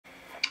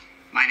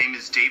name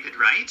is David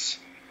Wright,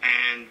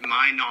 and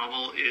my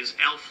novel is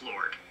Elf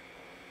Lord.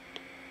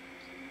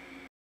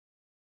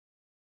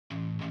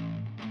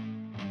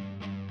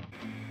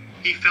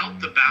 He felt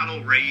the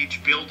battle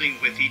rage building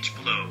with each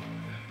blow.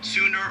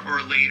 Sooner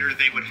or later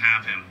they would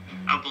have him.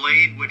 A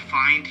blade would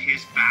find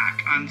his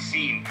back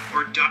unseen,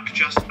 or duck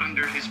just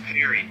under his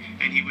parry,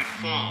 and he would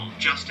fall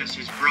just as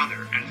his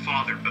brother and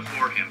father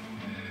before him.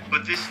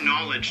 But this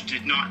knowledge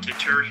did not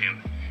deter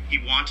him.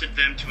 He wanted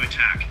them to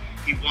attack.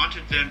 He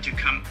wanted them to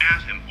come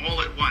at him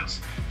all at once,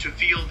 to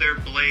feel their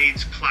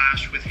blades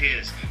clash with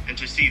his, and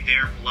to see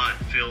their blood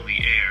fill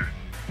the air.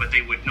 But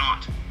they would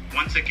not.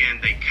 Once again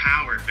they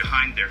cowered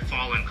behind their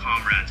fallen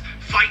comrades.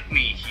 "Fight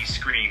me!" he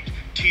screamed.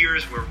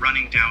 Tears were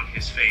running down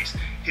his face.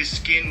 His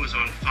skin was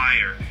on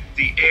fire.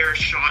 The air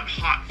shot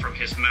hot from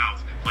his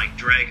mouth like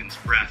dragon's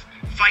breath.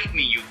 "Fight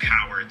me, you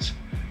cowards!"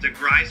 The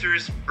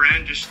Grisers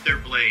brandished their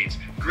blades,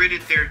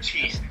 gritted their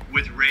teeth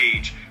with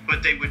rage,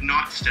 but they would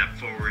not step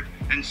forward,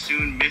 and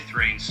soon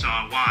Mithrain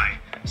saw why.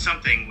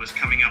 Something was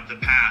coming up the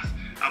path,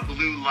 a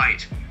blue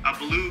light, a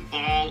blue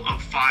ball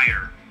of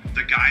fire.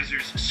 The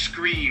geysers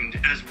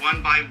screamed as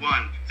one by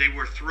one they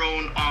were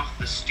thrown off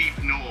the steep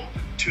knoll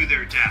to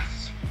their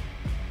deaths,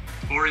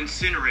 or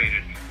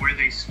incinerated where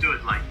they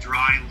stood like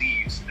dry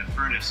leaves in a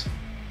furnace.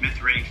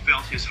 Mithrain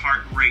felt his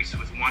heart race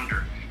with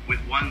wonder. With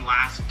one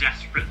last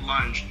desperate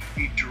lunge,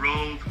 he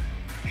drove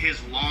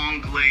his long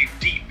glaive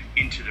deep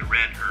into the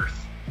red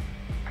earth.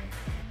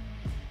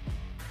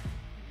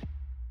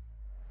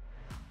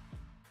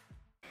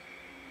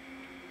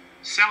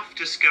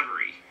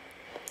 Self-discovery.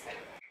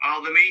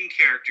 While the main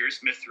characters,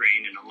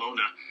 Mithrain and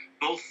Alona,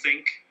 both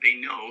think they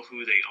know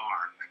who they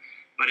are,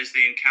 but as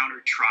they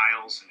encounter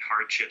trials and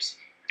hardships,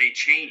 they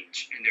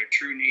change and their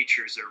true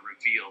natures are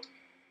revealed.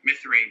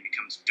 Mithrain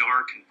becomes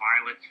dark and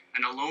violent,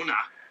 and Alona,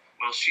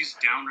 well, she's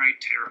downright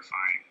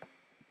terrifying.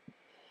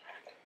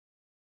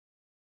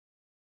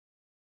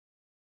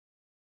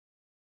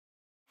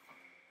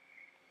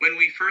 When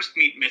we first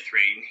meet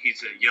Mithrain,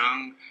 he's a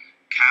young,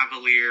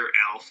 cavalier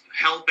elf,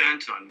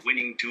 hell-bent on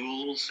winning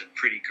duels and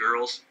pretty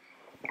girls,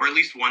 or at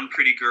least one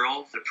pretty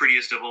girl, the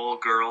prettiest of all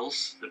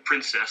girls, the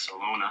princess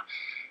Alona.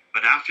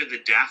 But after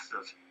the death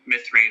of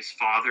Mithrain's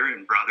father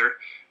and brother,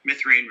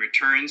 Mithrain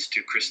returns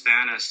to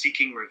Cristana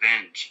seeking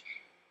revenge.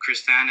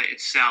 Cristana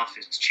itself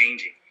is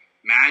changing.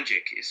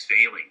 Magic is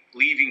failing,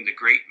 leaving the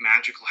great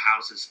magical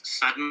houses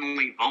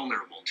suddenly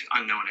vulnerable to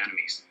unknown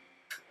enemies.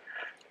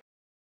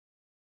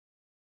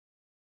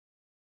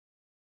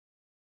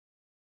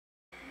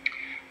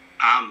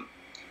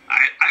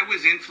 I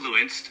was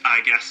influenced,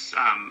 I guess,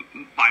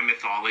 by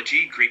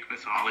mythology, Greek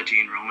mythology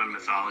and Roman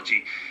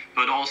mythology,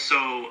 but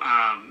also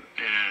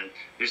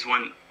there's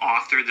one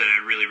author that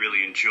I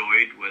really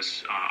enjoyed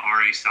was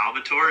R.A.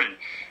 Salvatore, and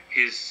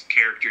his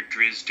character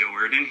Driz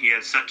Do'Urden. He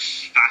has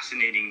such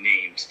fascinating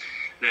names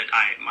that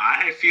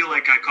I feel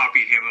like I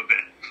copied him a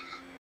bit.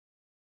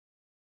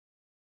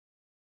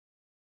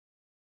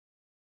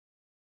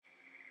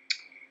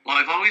 Well,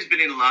 I've always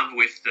been in love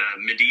with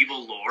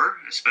medieval lore,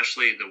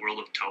 especially the world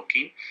of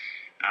Tolkien.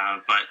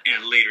 But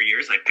in later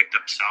years, I picked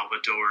up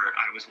Salvatore.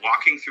 I was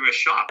walking through a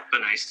shop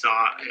and I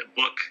saw a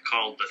book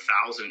called The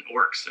Thousand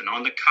Orcs. And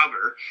on the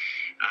cover,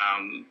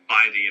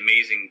 by the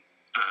amazing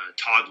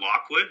Todd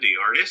Lockwood, the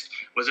artist,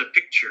 was a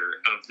picture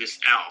of this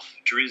elf,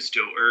 Driz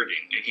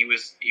Do'Urden, and he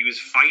was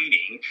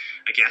fighting,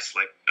 I guess,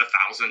 like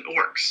 1,000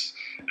 orcs.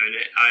 And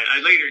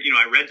I later,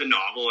 I read the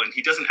novel, and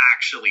he doesn't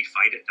actually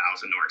fight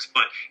 1,000 orcs,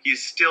 but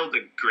he's still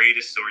the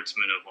greatest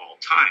swordsman of all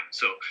time.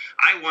 So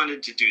I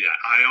wanted to do that.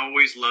 I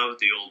always loved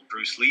the old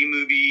Bruce Lee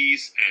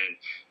movies and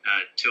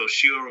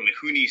Toshiro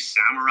Mifune's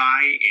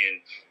samurai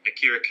in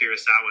Akira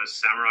Kurosawa's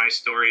samurai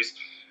stories.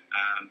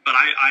 But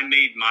I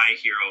made my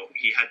hero,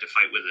 he had to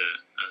fight with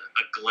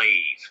a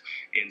glaive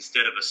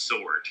instead of a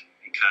sword,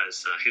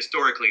 because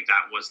historically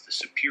that was the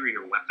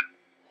superior weapon.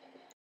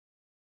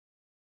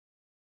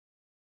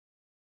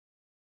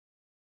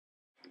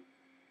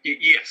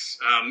 Yes,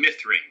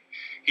 Mithrain.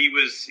 He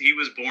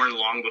was born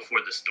long before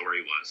the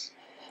story was.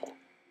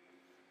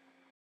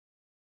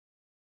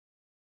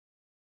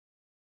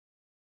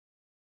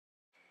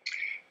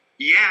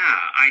 Yeah,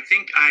 I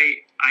think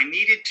I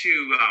needed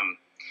to...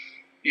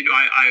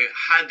 I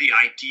had the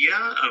idea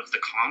of the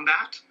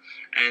combat,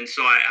 and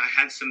so I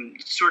had some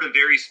sort of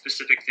very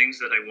specific things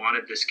that I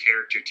wanted this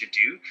character to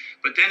do,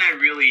 but then I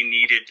really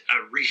needed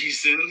a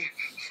reason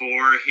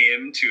for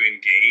him to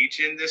engage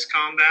in this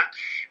combat,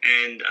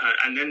 and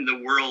then the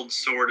world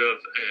sort of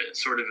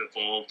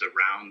evolved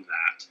around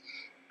that.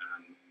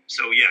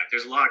 So yeah,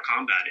 there's a lot of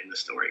combat in the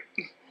story.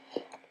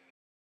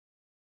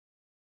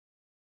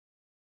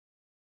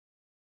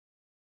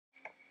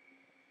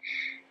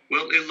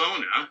 Well,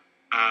 Ilona,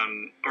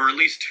 or at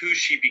least who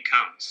she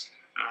becomes.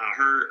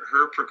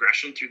 Her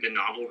progression through the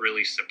novel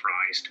really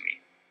surprised me.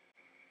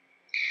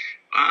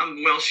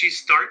 Well, she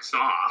starts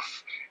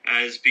off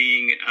as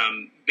being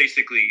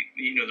basically,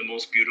 the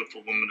most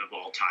beautiful woman of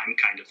all time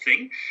kind of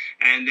thing.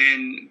 And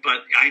then,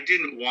 but I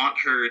didn't want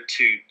her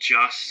to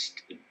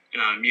just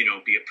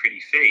be a pretty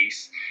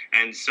face.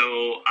 And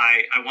so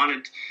I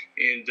wanted,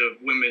 and the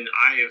women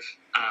I have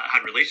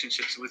had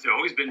relationships with have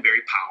always been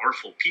very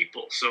powerful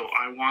people. So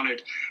I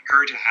wanted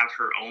her to have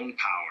her own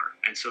power.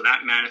 And so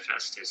that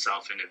manifests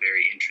itself in a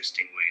very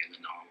interesting way in the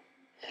novel.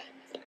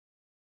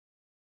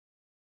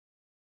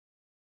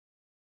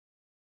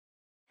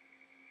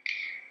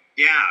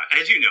 Yeah,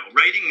 as you know,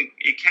 writing,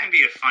 it can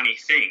be a funny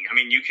thing. I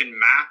mean, you can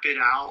map it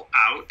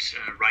out,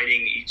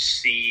 writing each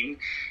scene,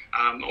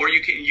 or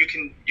you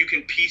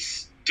can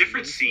piece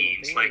different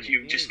scenes. Like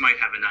you just might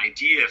have an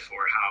idea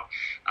for how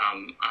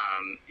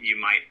you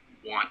might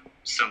want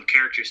some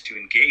characters to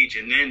engage,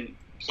 and then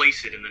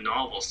place it in the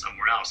novel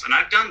somewhere else. And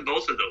I've done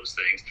both of those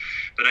things,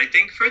 but I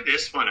think for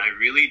this one, I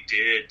really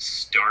did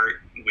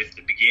start with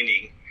the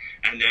beginning,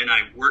 and then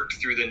I worked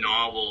through the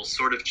novel,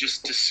 sort of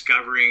just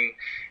discovering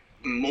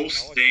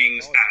most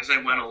things as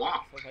I went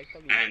along.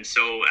 And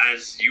so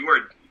as you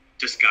were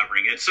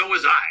discovering it, so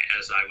was I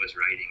as I was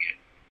writing it.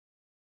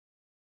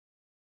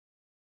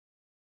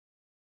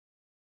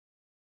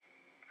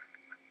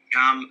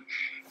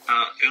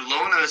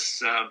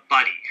 Ilona's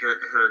buddy,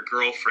 her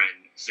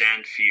girlfriend,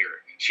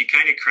 Zanfir, she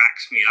kind of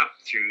cracks me up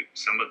through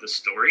some of the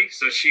story.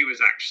 So she was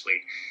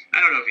actually,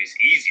 I don't know if he's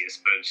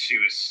easiest, but she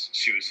was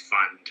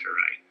fun to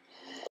write.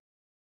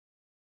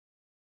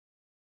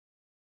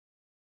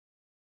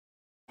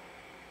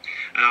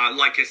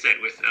 Like I said,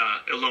 with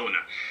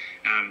Ilona,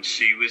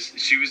 she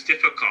was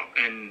difficult,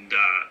 and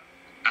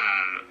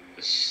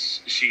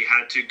she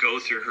had to go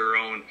through her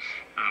own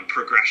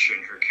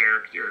progression, her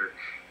character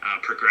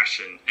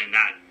progression, and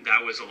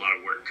that was a lot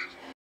of work.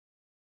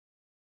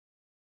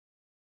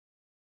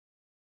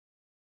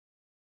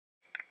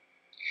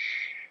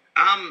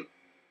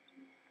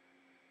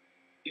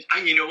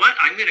 You know what?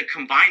 I'm going to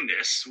combine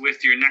this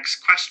with your next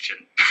question.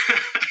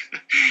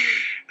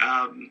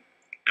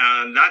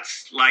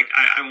 That's like,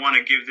 I want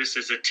to give this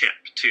as a tip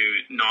to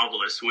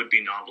novelists,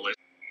 would-be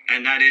novelists,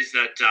 and that is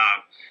that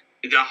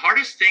the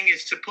hardest thing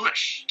is to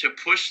push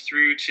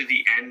through to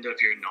the end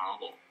of your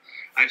novel.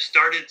 I've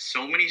started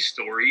so many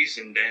stories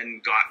and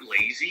then got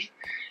lazy,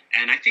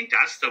 and I think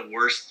that's the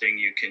worst thing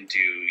you can do.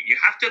 You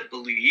have to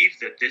believe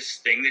that this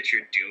thing that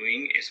you're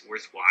doing is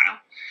worthwhile.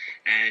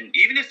 And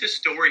even if the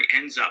story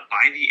ends up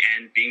by the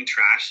end being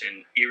trash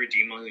and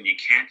irredeemable and you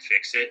can't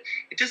fix it,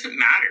 it doesn't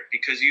matter,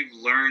 because you've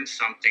learned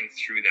something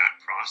through that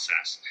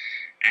process.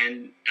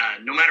 And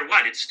no matter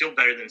what, it's still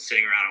better than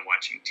sitting around and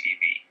watching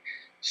TV.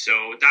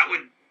 So that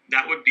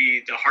would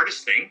be the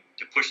hardest thing,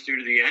 to push through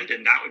to the end,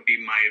 and that would be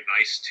my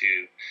advice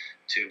to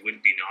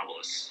would-be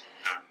novelists,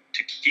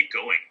 to keep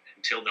going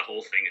until the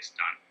whole thing is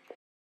done.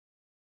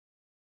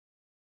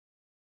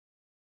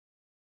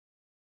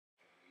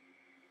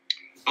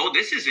 Oh,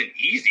 this is an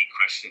easy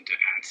question to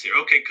answer.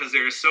 Okay, because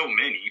there are so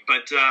many.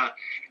 But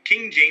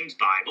King James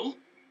Bible,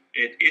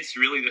 it's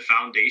really the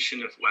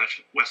foundation of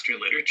Western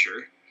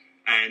literature.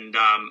 And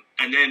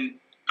then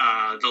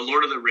The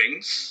Lord of the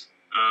Rings,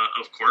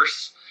 of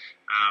course.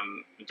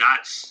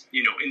 That's,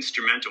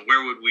 instrumental.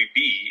 Where would we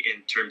be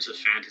in terms of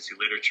fantasy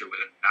literature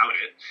without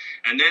it?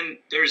 And then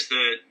there's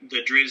the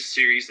Driz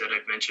series that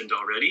I've mentioned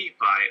already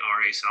by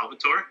R.A.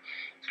 Salvatore,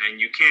 and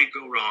you can't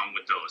go wrong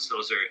with those.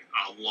 Those are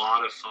a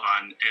lot of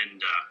fun,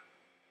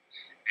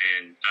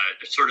 and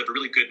sort of a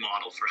really good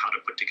model for how to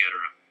put together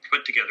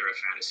a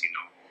fantasy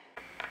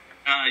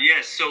novel.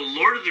 Yes, so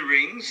Lord of the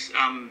Rings,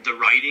 the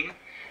writing,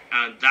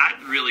 that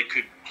really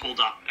could hold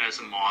up as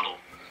a model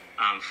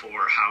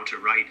for how to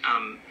write,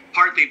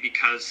 partly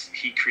because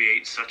he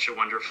creates such a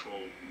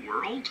wonderful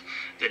world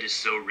that is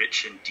so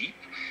rich and deep,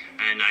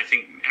 and I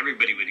think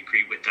everybody would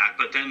agree with that.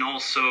 But then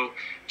also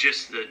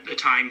just the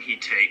time he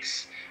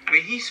takes. I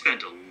mean, he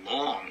spent a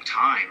long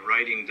time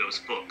writing those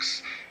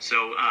books.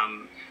 So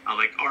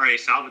like R.A.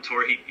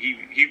 Salvatore,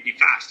 he'd be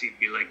fast. He'd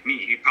be like me.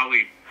 He'd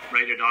probably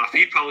write it off.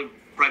 He'd probably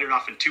write it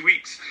off in 2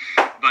 weeks,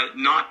 but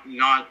not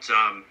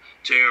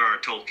J.R.R.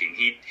 Tolkien.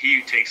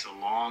 He takes a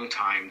long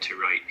time to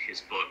write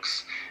his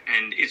books,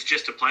 and it's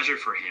just a pleasure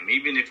for him.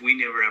 Even if we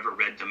never ever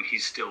read them, he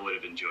still would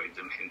have enjoyed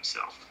them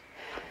himself.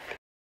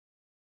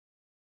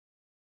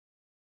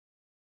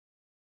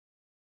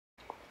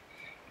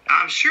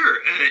 Sure.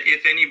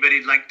 If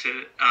anybody'd like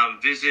to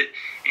visit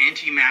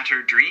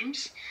Antimatter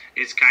Dreams,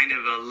 it's kind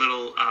of a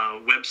little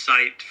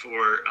website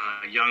for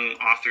young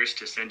authors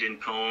to send in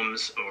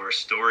poems or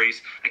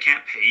stories. I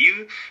can't pay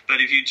you, but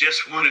if you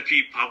just want to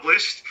be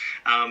published,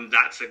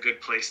 that's a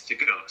good place to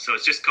go. So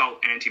it's just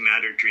called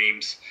Antimatter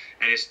Dreams,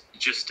 and it's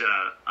just an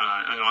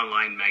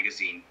online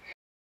magazine.